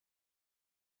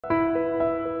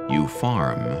You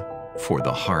farm for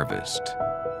the harvest.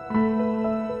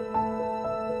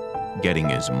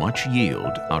 Getting as much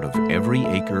yield out of every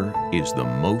acre is the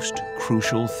most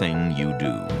crucial thing you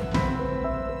do.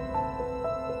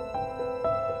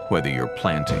 Whether you're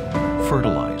planting,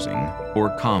 fertilizing,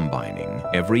 or combining,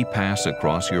 every pass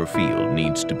across your field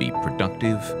needs to be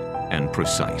productive and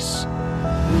precise.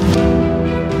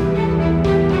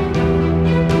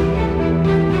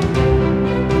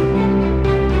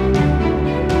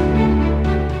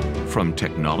 From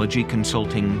technology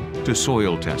consulting to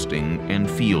soil testing and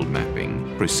field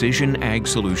mapping, Precision Ag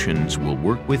Solutions will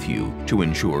work with you to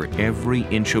ensure every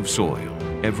inch of soil,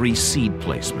 every seed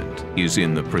placement is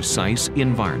in the precise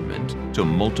environment to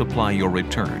multiply your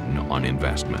return on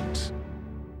investment.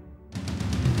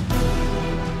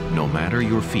 No matter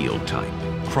your field type,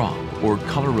 crop, or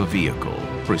color of vehicle,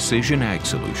 Precision Ag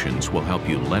Solutions will help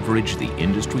you leverage the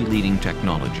industry-leading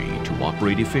technology to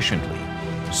operate efficiently,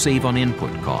 save on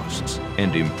input costs,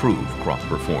 and improve crop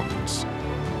performance.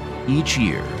 Each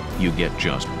year, you get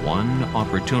just one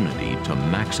opportunity to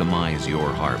maximize your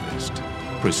harvest.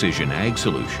 Precision Ag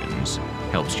Solutions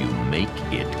helps you make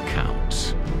it count.